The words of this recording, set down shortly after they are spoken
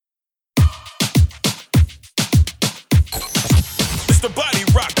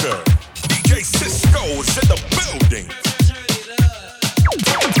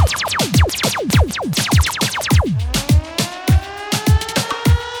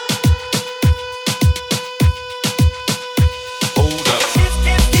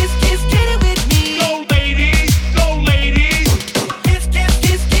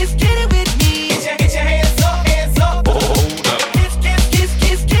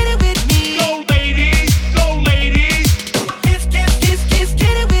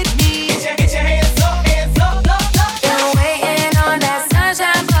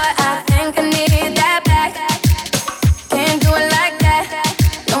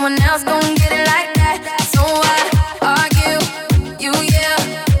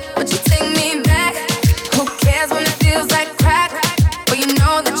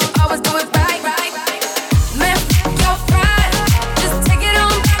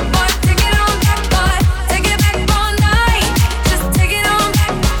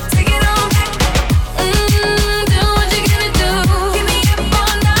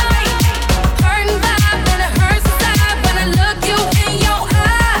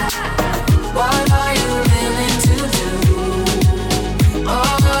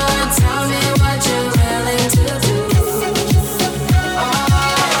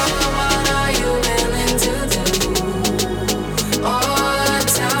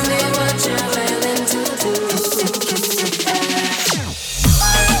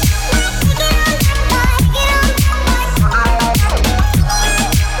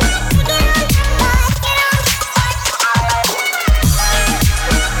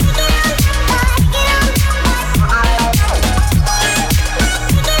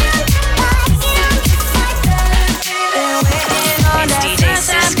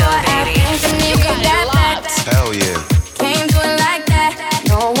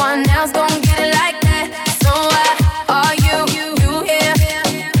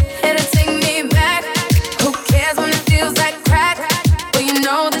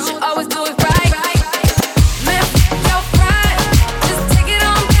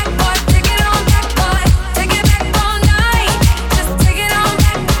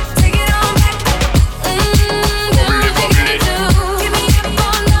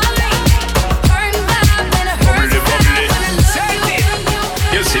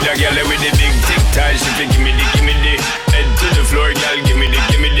See that girl with the big tic tac, she fi gimme the. Head to the floor, girl, gimme the.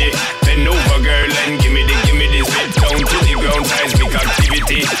 Bend over, girl, and gimme the. Spit down to the ground, seismic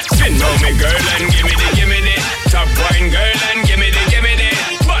activity. Spin round me, girl, and gimme the. Top wine, girl, and gimme the.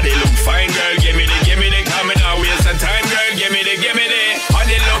 Body look fine, girl, gimme the. Come and waste the time, girl, gimme the.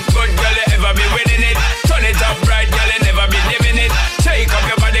 Body look good, girl, you ever be winning it. Turn it up right, girl, you never be living it. Shake up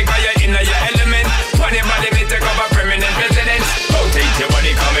your body, cause you're in your element. Pon your body, me take up a permanent residence. Rotate your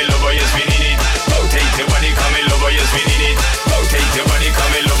body, come and love how you're spinning it. Rotate your body, come and love how you're spinning it. Rotate your body,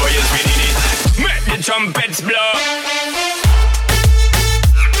 come and love how you're spinning it. Make the trumpets blow.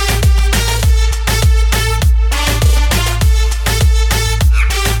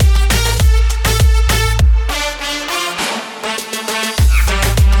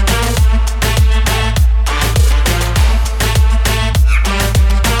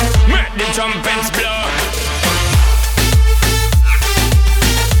 Trumpets blow.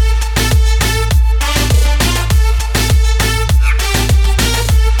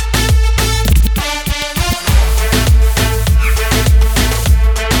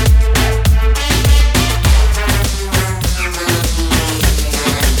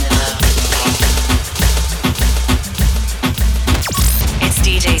 It's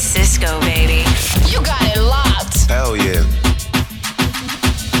DJ Cisco, baby. You got it locked. Hell yeah.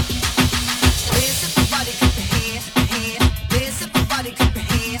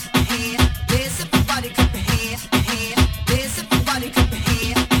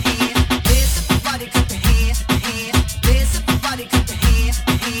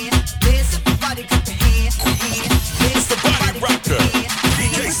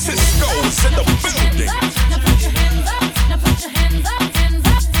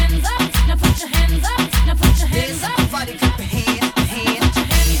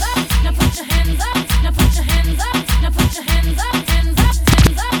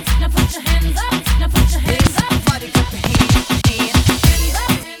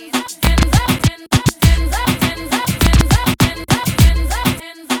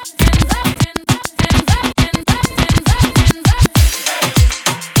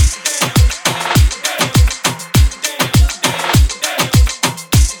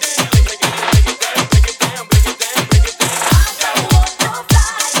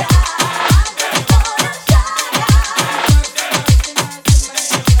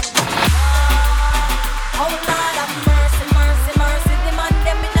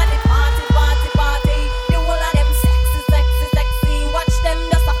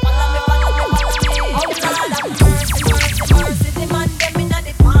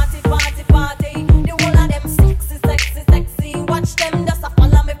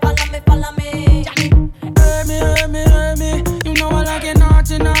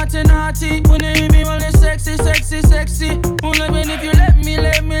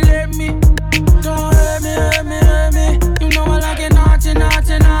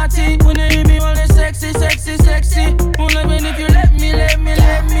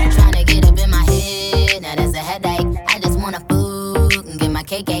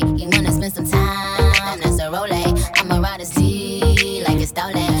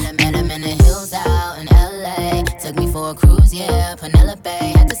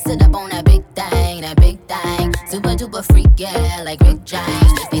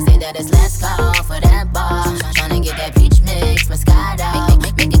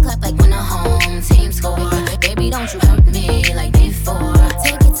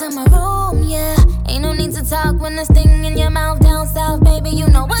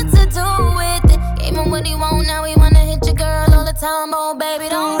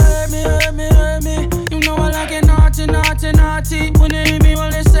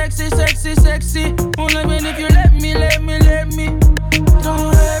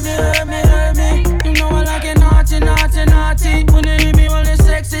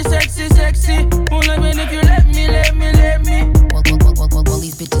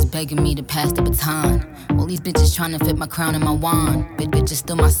 Trying to fit my crown and my wand. Bitches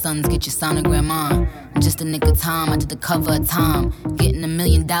still my sons, get your sonogram on. I'm just a nigga time, I did the cover of Time. Getting $1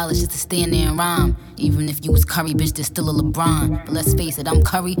 million just to stand there and rhyme. Even if you was Curry, bitch, there's still a LeBron. But let's face it, I'm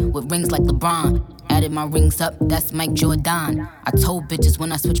Curry with rings like LeBron. Added my rings up, that's Mike Jordan. I told bitches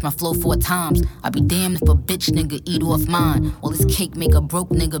when I switch my flow 4 times, I'd be damned if a bitch nigga eat off mine. Well, this cake make a broke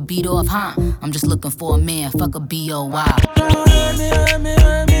nigga beat off, huh? I'm just looking for a man, fuck a B.O.Y. Don't hurt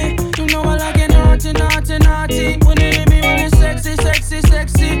me. You know I like it naughty. When you hit me, when it's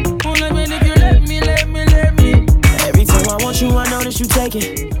sexy. Only when if you let me. Every time I want you, I notice you take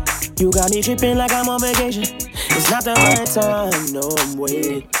it. You got me tripping like I'm on vacation. It's not the right time. No, I'm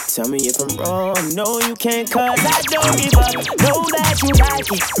waiting. Tell me if I'm wrong. No, you can't, cause I don't give up. Know that you like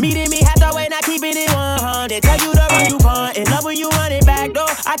it. Meeting me halfway, not keeping it 100. Tell you the run you want, and love when you run it back,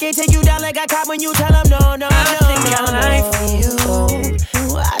 though. I can't take you down like I caught when you tell them no, no, I think I lie for you.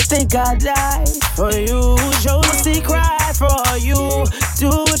 I think I die for you. Josie cry for you.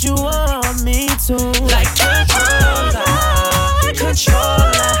 Do what you want me to. Like controller,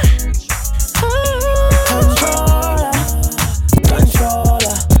 controller, controller,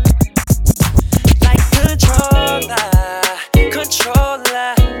 controller. Like controller,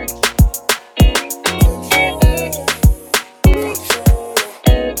 controller.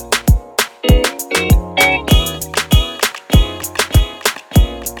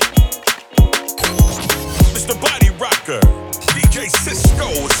 Mr. Body Rocker, DJ Cisco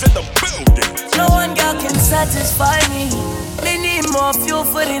is in the building. No one girl can satisfy me. Me need more fuel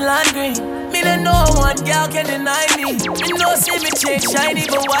for the land green. Me no one girl can deny me. Me no see me change shiny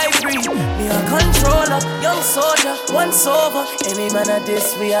but white green. Me a controller, young soldier, once over. Any man at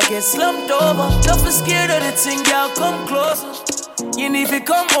this way I get slumped over. Don't be scared of the thing, girl, come closer. You need to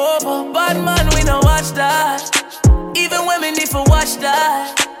come over. Bad man, we no watch that. Even when me need to watch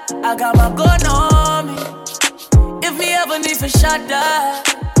that. I got my gun on me. If me ever need to shot that.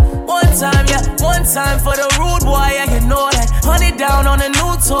 One time, yeah, one time for the rude boy, and you know that. Honey down on a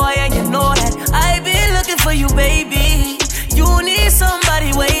new toy, and you know that. I been looking for you, baby. You need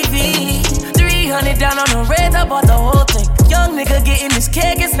somebody wavy. 300 down on the red, I bought the whole thing. Young nigga getting this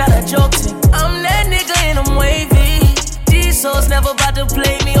cake, it's not a joke thing. I'm that nigga and I'm wavy. These souls never about to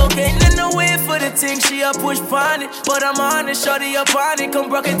play me, okay? In the way for the thing, she a push pon it. But I'm on it, shorty up on it. Come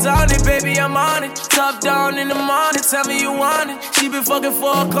broke it down it, baby, I'm on it. Top down in the morning, tell me you want it. She been fucking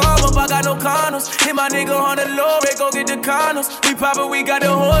for a come up, I got no condoms. Hit my nigga on the low, they go get the condoms. We poppin', we got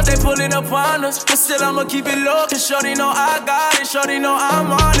the hoes, they pulling up on us. But still I'ma keep it low, cause shorty know I got it. Shorty know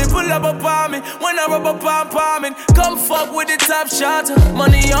I'm on it, pull up upon me. When I rub up, I'm palming. Come fuck with the top shotter,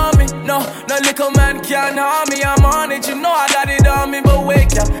 money on me. No little man can't harm me, I'm on it. You know I got it on me, but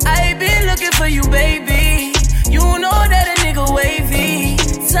wake up. I been looking for you, baby. You know that a nigga wavy.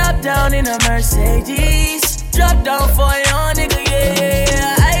 Top down in a Mercedes. Drop down for your nigga,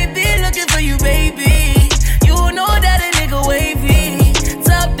 yeah. I been looking for you, baby. You know that a nigga wavy.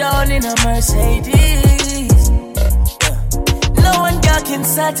 Top down in a Mercedes. No one girl can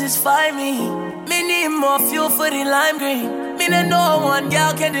satisfy me. Me need more fuel for the lime green. Me no one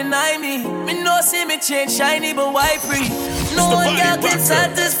girl can deny me. Me no see me change shiny but white free. No one girl can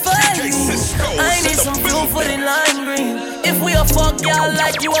satisfy me. I need some fuel for the lime green. If we a fuck girl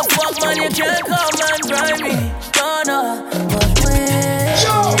like you a fuck man, you can't come and grind me. No, but when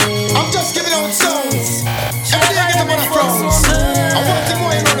yo, I'm just giving out songs. Every day I get up on the front. I want them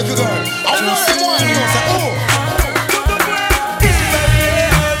more in order to girl. I want them more in order to oh.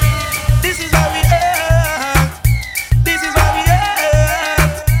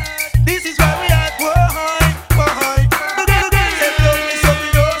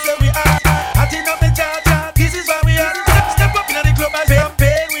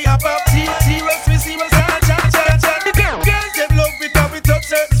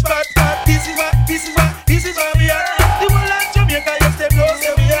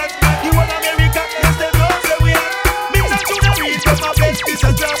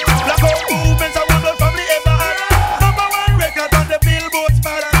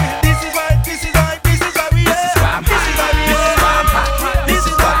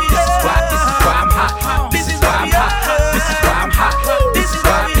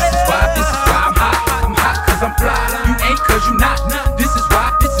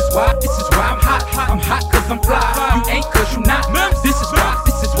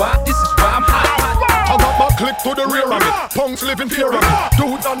 To the rear of me, punks live in fear of me.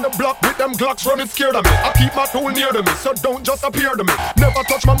 Dudes on the block with them Glocks running scared of me. I keep my tool near to me, so don't just appear to me. Never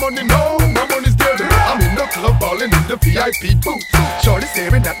touch my money, no, my money's dear to me. I'm in the club ballin' in the VIP booth. Shorty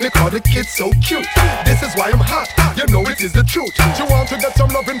staring at me, cause the kid's so cute. This is why I'm hot, you know it is the truth. She want to get some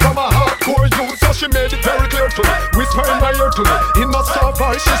loving from a hardcore youth, so she made it very clear to me. Whisper in my ear to me, in my soft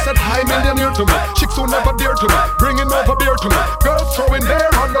voice, she said hi millionaire to me. Chicks who never dare to me, bringing over beer to me. Girls throwing their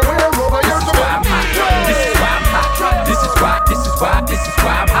underwear over here to me. This is why I'm hot. This is why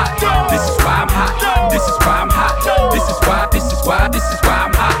I'm hot. This is why I'm hot. This is why I'm hot. This is why I'm hot. This is why I'm hot. This is why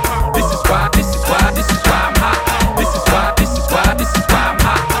I'm hot. This is why I'm hot. This is why I'm hot. This is why I'm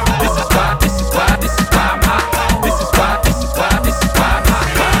hot. This is why I'm hot. This is why I'm hot.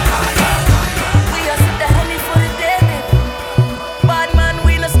 We are set the honey for the day, baby. Bad man,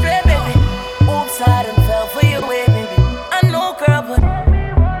 we no stray, baby. Oops, I done fell for your way, baby. I know, girl, but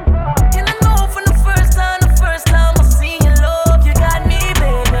you don't know from the first time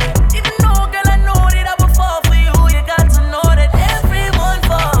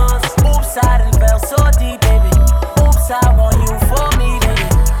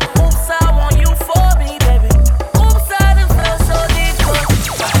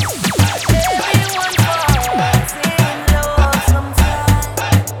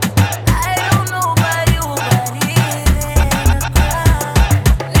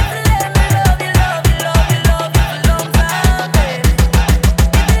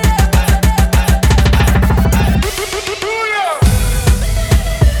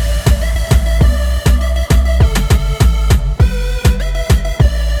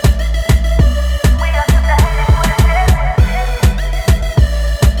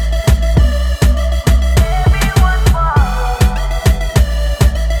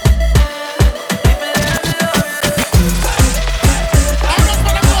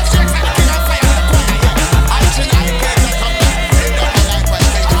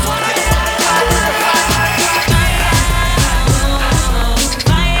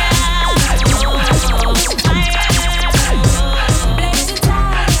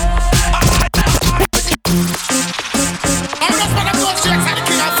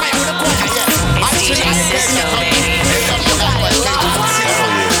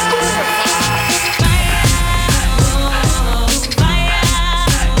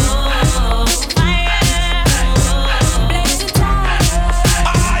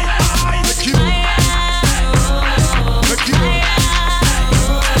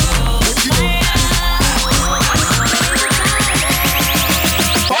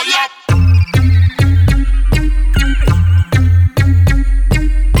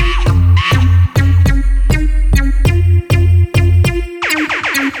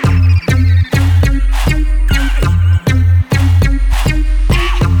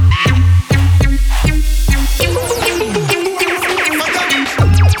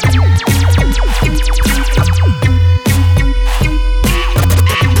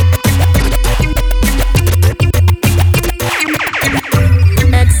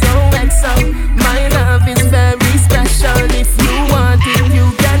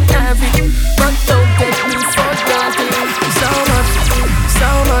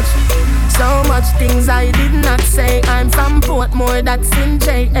things I did not say. I'm from Portmore, that's in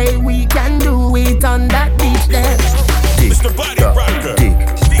J.A. We can do it on that beach there. Mr. Body Rocker,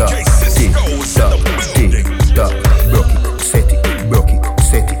 DJ Cisco is in the building. Broke it, set it, broke it,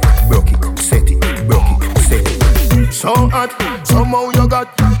 set it, broke it, set it, broke it, set it. So hot, somehow you got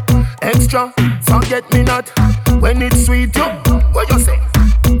extra, forget me not. When it's sweet, you, what you say?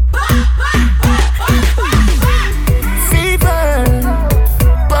 Fever,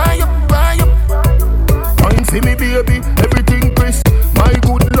 buy up. Wine for me, baby, everything crisp. My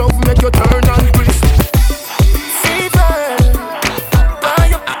good love make you turn and crisp. Fever, buy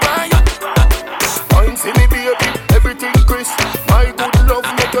up. Wine for me, baby, everything crisp. My good love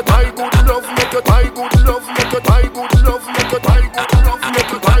make you, my good love make you, my good love make you, my good love make you, my good love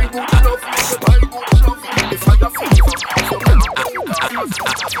make you, my good love make you, my good love. If I have fever,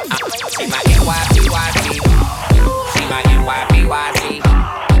 she my NYPYT. She my NYPYT.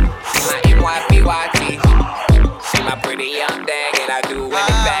 She my NYPYT. She my pretty young thing, and I do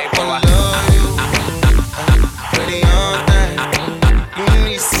anything for her. Pretty young thing, you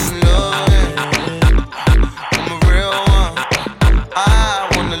need some love. I'm a real one, I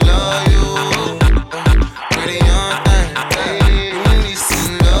wanna love you. Pretty young thing, you need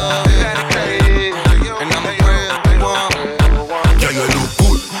some love. And I'm a real one. Yeah, you look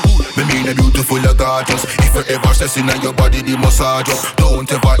good. Me mean a beautiful and gorgeous. If you ever stressing on your body, the massage up.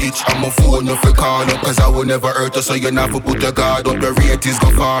 Don't ever itch, I'm a phone if you call up. Cause I will never hurt you, so you never put your guard up. The ratings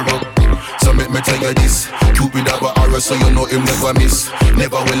go far up. So make me tell you this. Cupid have a aura, so you know him never miss.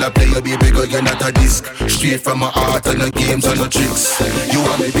 Never will I play a baby girl, you're not a disc. Straight from my heart and the games and the tricks. You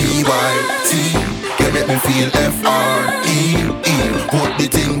want me BYT, you make me feel FREE. Put the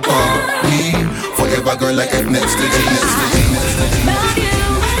thing for me. Forever girl like F next to G, next to G, next to G. Love you,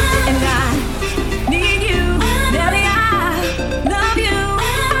 and I need you. Daddy, I love you.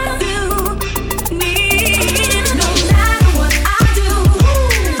 I do need. No matter what I do,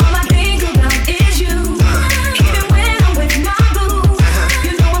 all I think about is you. Even when I'm with my boo,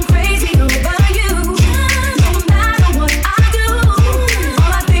 you know I'm crazy over you. No matter what I do,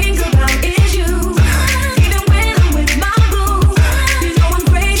 all I think about is you. Even when I'm with my boo, you know I'm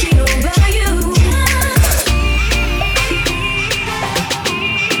crazy over you.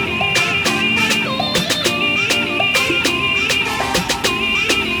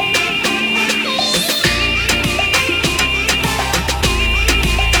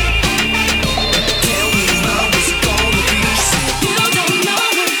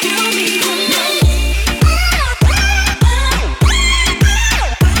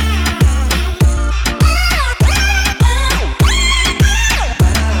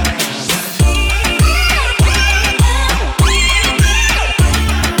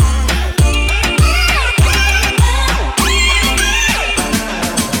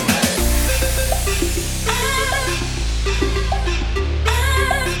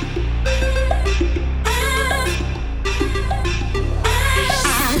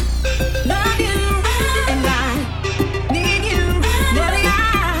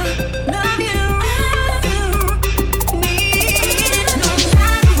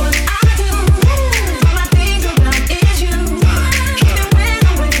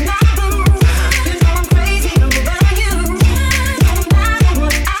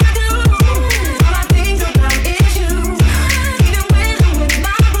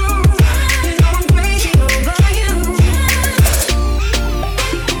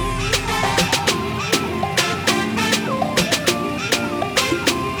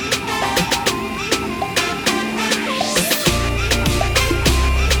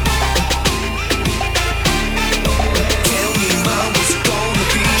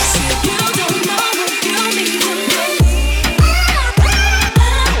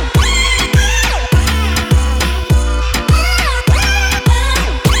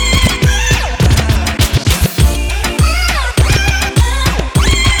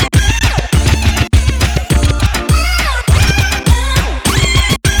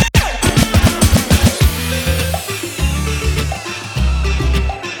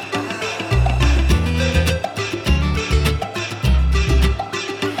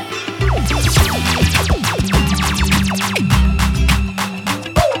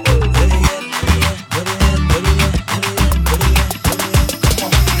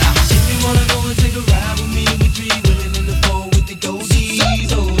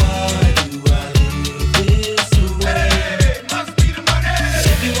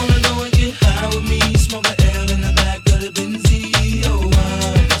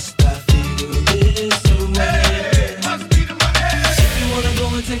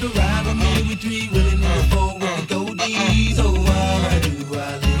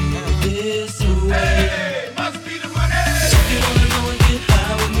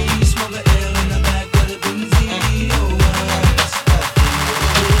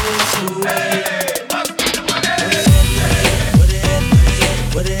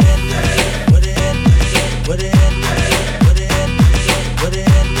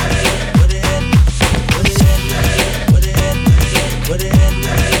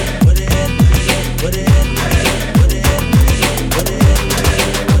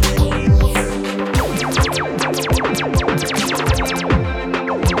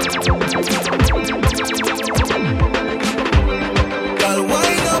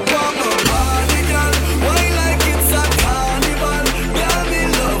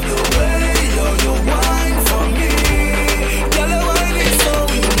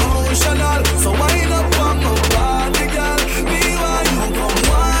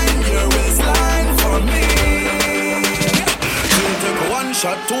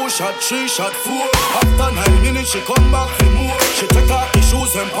 2 shot, 3 shot, 4. After 9 minutes, she come back for more. She take off the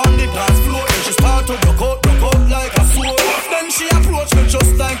shoes and pound the dance floor. Then she start to broke out like a sword. Then she approach me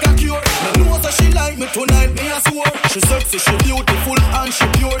just like a cure. Me know that she like me tonight, me a swore. She sexy, she beautiful and she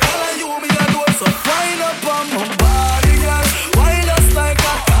pure. Tell you me a door, so wind up on my body, girl. Wind us like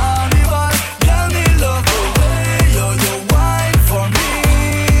a carnival. Girl, me love the way you wine for me.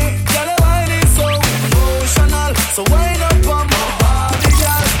 Girl, the wine is so emotional. So wind up on my body,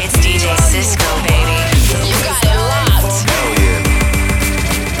 girl. It's DJ Cisco, baby. You got it locked. Hell yeah.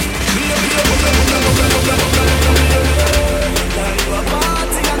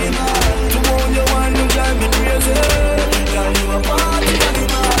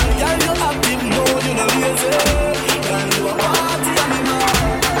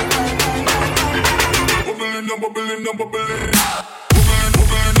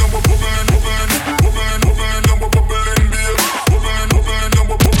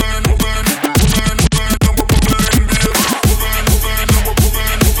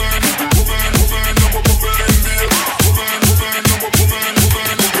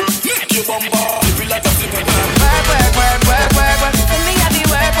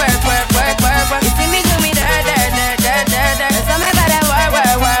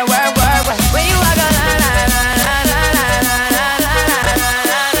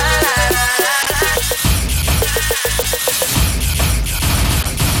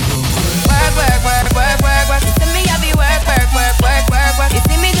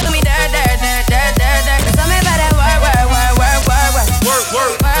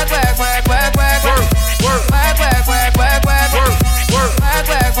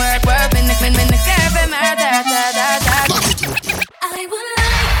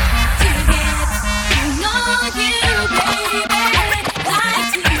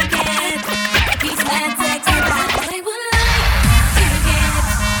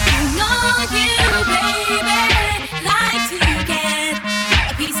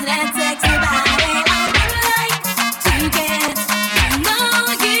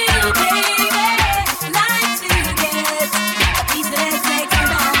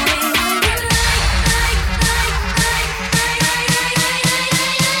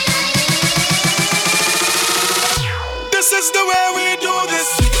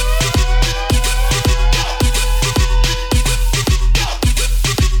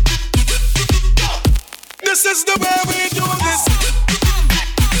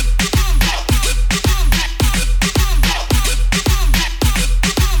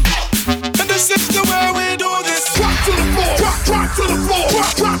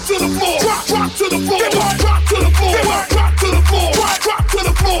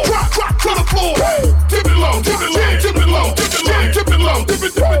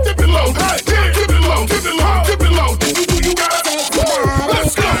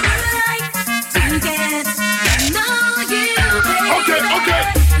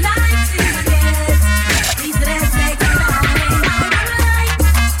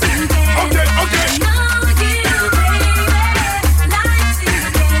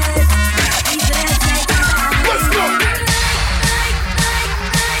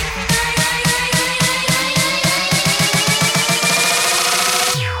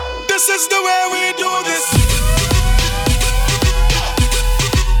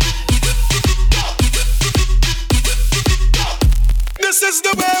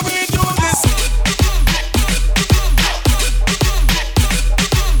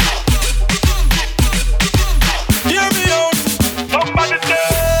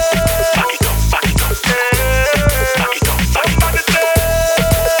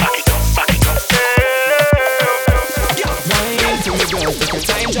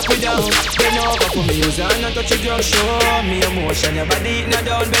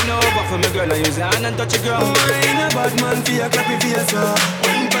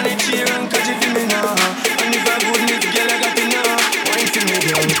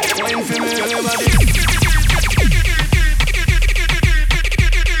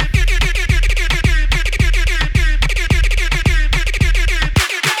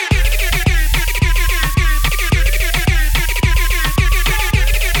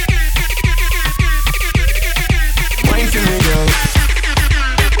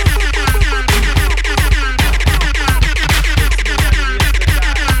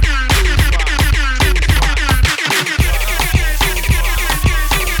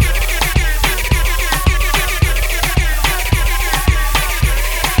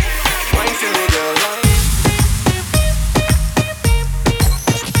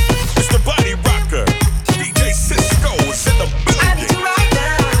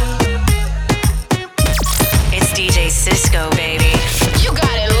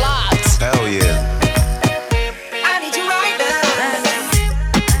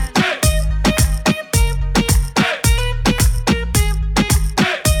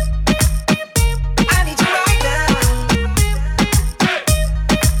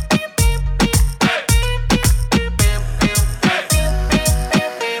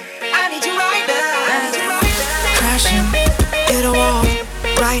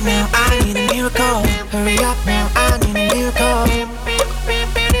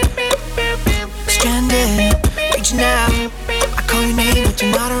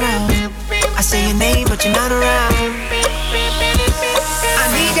 but you're not around. I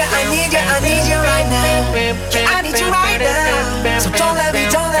need you, I need you, I need you right now. Yeah, I need you right now. So don't let me,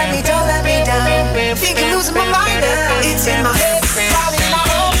 don't let me, don't let me down. Thinking losing my mind now. It's in my head, falling my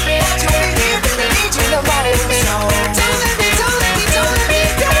home. Want you to be here, I need you the most. So don't let me, don't let me, don't let me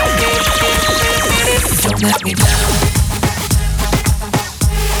down. Don't let me down.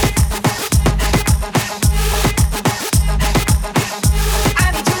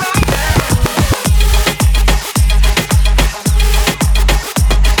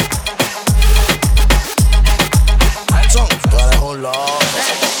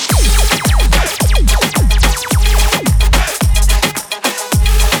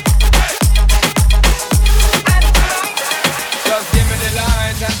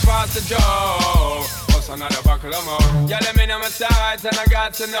 And I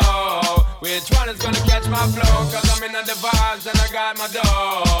got to know which one is gonna catch my flow. Cause I'm in the vibes and I got my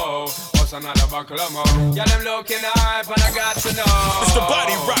dough. What's another buckle of more? Yeah, them looking hype and I got to know. It's the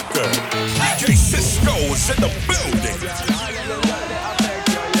body rocker. DJ Cisco's in the building.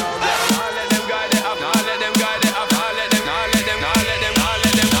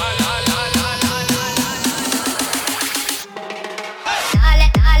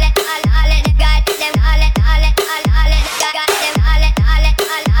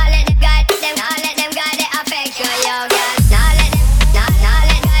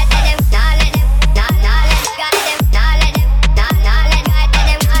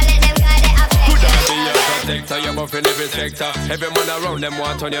 Every man around them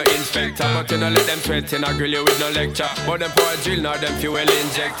want on your inspector, but you don't let them threaten or grill you with no lecture. But them for a drill nor them fuel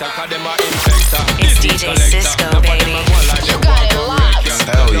injector, cause them a infector. It's DJ Cisco, baby. You got it locked.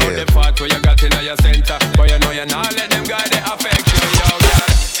 Hell yeah. The part where you got in your center, but you know you're not let them guys they affect you, yo,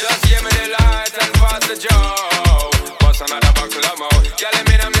 girl. Just give me the light and pass the joe. What's another buckle of more? Girl, let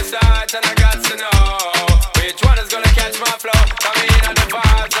me know my sight and I got to know which one is gonna catch my flow. Come in on the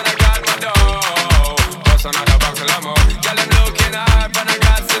vibes and I got my dough. What's another buckle of more? Girl, I'm looking up and I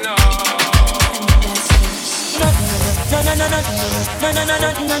got to know.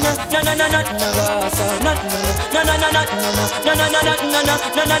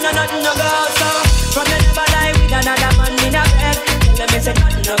 From you never lie with another man in a bed. Tell me say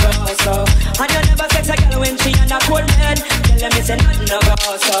nothing no go so. And you never sex a girl when she on a cold bed. Tell me say nothing no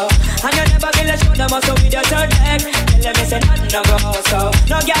go so. And you never feel a shoulder muscle with your third leg. Tell me say nothing no go so.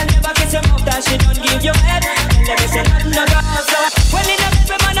 No girl never kiss your mouth that she don't give you head. Tell me say nothing no go so. Well in a bed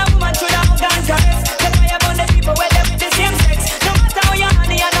with man and woman should have hug and caress. Tell me about the people where they with the same sex. No matter how you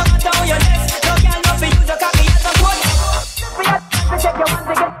honey and no matter how you less. No girl no for use a copy as a code. We have to check your once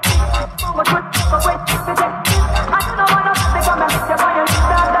again.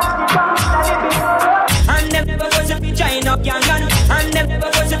 And them never was a vagina up young gun. And them never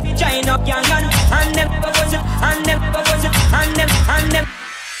was a vagina up young gun. And them never was a, and them never was a, and them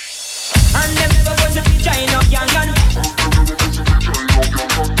never was a vagina up young gun.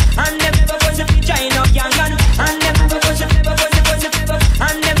 And them never was a vagina up young gun. And them never was a, never was a, was a,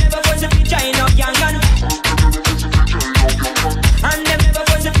 and them never was a vagina up young gun. And them never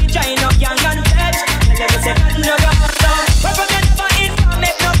was a vagina up young gun. Never said nothing about that. But from you never inform,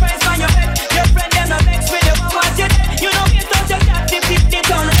 make no price on your head. Your friend them a vex with the one was you dead. You know you touch your cat, 50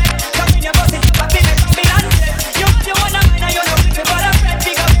 ton red. Come in your bus, it's up a bit, make me landed. You want the one of mine, and you know people for a friend.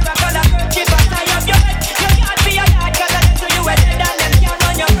 Big up, I call a girl, keep a tie up your head. You can't be a dad, cause I let to you a dead. And them can't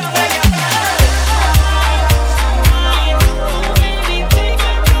run your wrong way.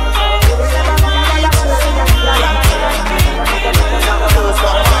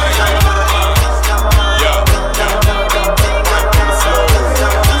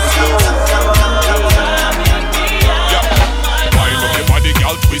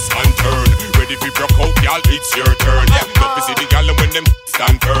 Twist and turn, ready for broke out, y'all. It's your turn. Love to see the gal when them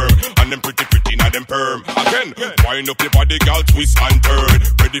stand firm, and them pretty now them perm. Again, wind up your body, gal. Twist and turn,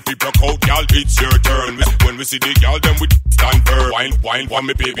 ready for broke out, y'all. It's your turn. When we see the gal, then we stand firm. Wine for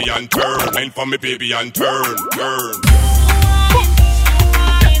me, baby, and turn. Wine for me, baby, and turn.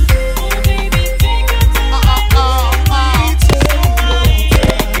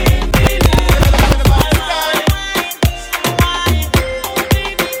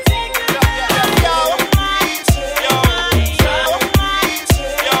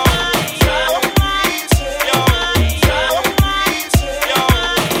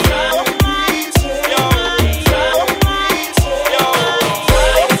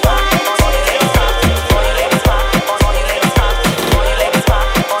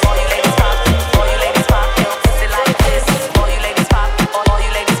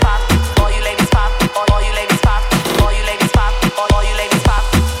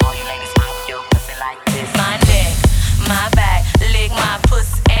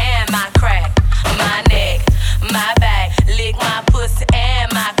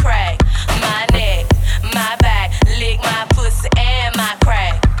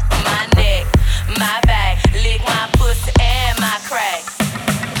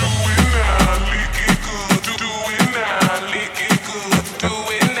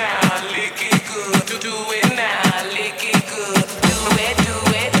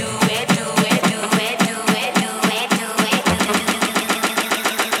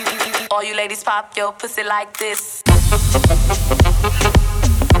 pop your pussy like this.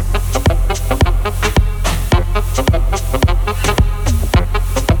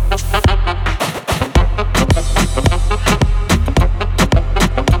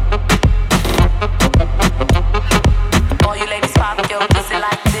 All you ladies pop your pussy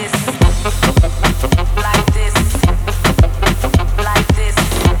like this. Like this. Like this.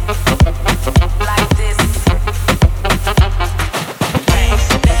 Like this.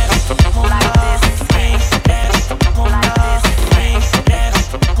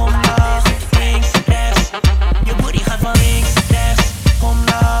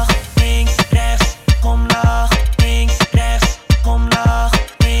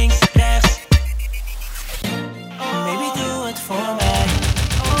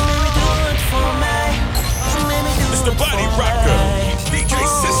 It's the body rocker. DJ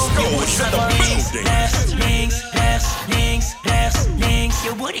Cisco is in the building. Links, rechts, links, rechts, links.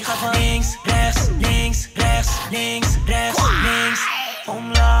 Je body gaat van links, rechts, links, rechts, links, rechts, links.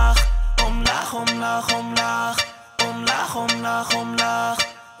 Omlaag, omlaag, omlaag, omlaag. Omlaag, omlaag, omlaag.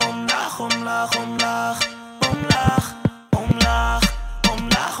 Omlaag, omlaag, omlaag. Omlaag, omlaag.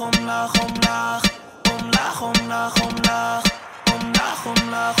 Omlaag, omlaag, omlaag. Omlaag, omlaag, omlaag. Omlaag,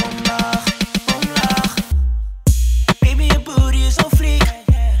 omlaag, omlaag. Omlaag. Baby, je booty is zo fliek.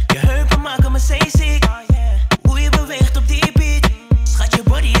 Je heupen maken me zeeziek. Hoe je beweegt op die beat. Schat, je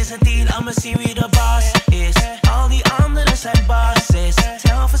body is een 10, laat me zien wie de baas is. Al die anderen zijn basis.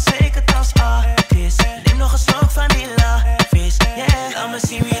 Zelfverzekerd als artist. Neem nog een slok vanilla vis. Yeah, laat me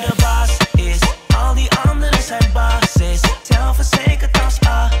zien wie de baas is. Al die anderen zijn basis. Zelfverzekerd als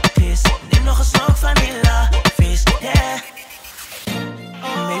artist. Neem nog een slok vanilla vis. Yeah.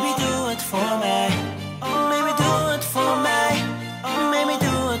 Baby, doe het voor mij. Baby, doe het voor mij. Baby,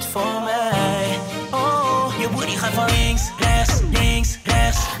 doe het voor mij. Oh, je booty gaat van links, rechts, links,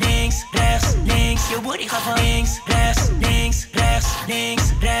 rechts, links, rechts, links. Je booty gaat van links, rechts, links, rechts, links,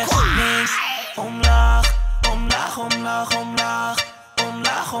 rechts, links. Omlaag, omlaag, omlaag, omlaag.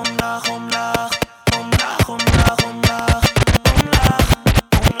 Omlaag, omlaag, omlaag. Omlaag, omlaag, omlaag. Omlaag,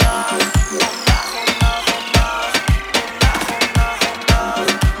 omlaag.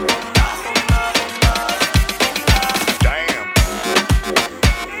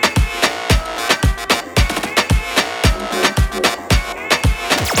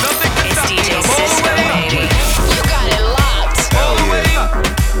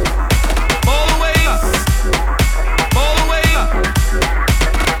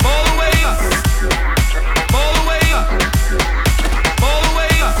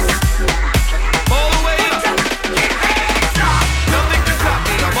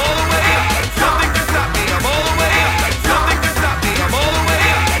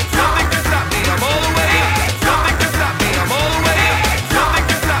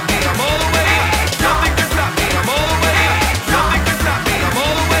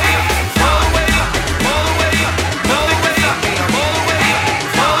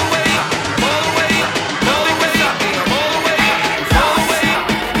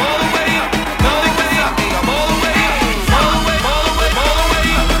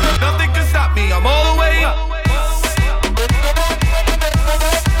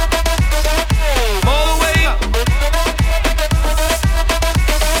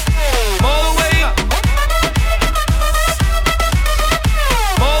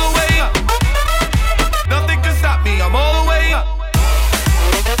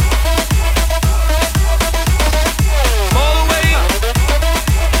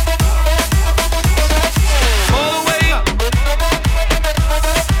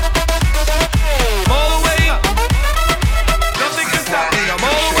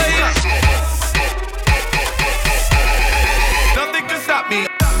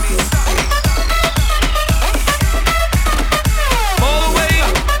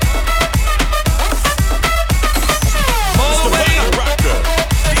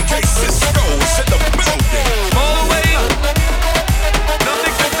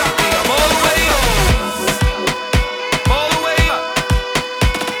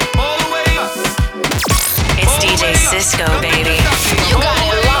 Cisco, baby. You got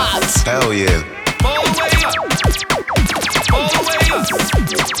it locked. Hell yeah. All the way up.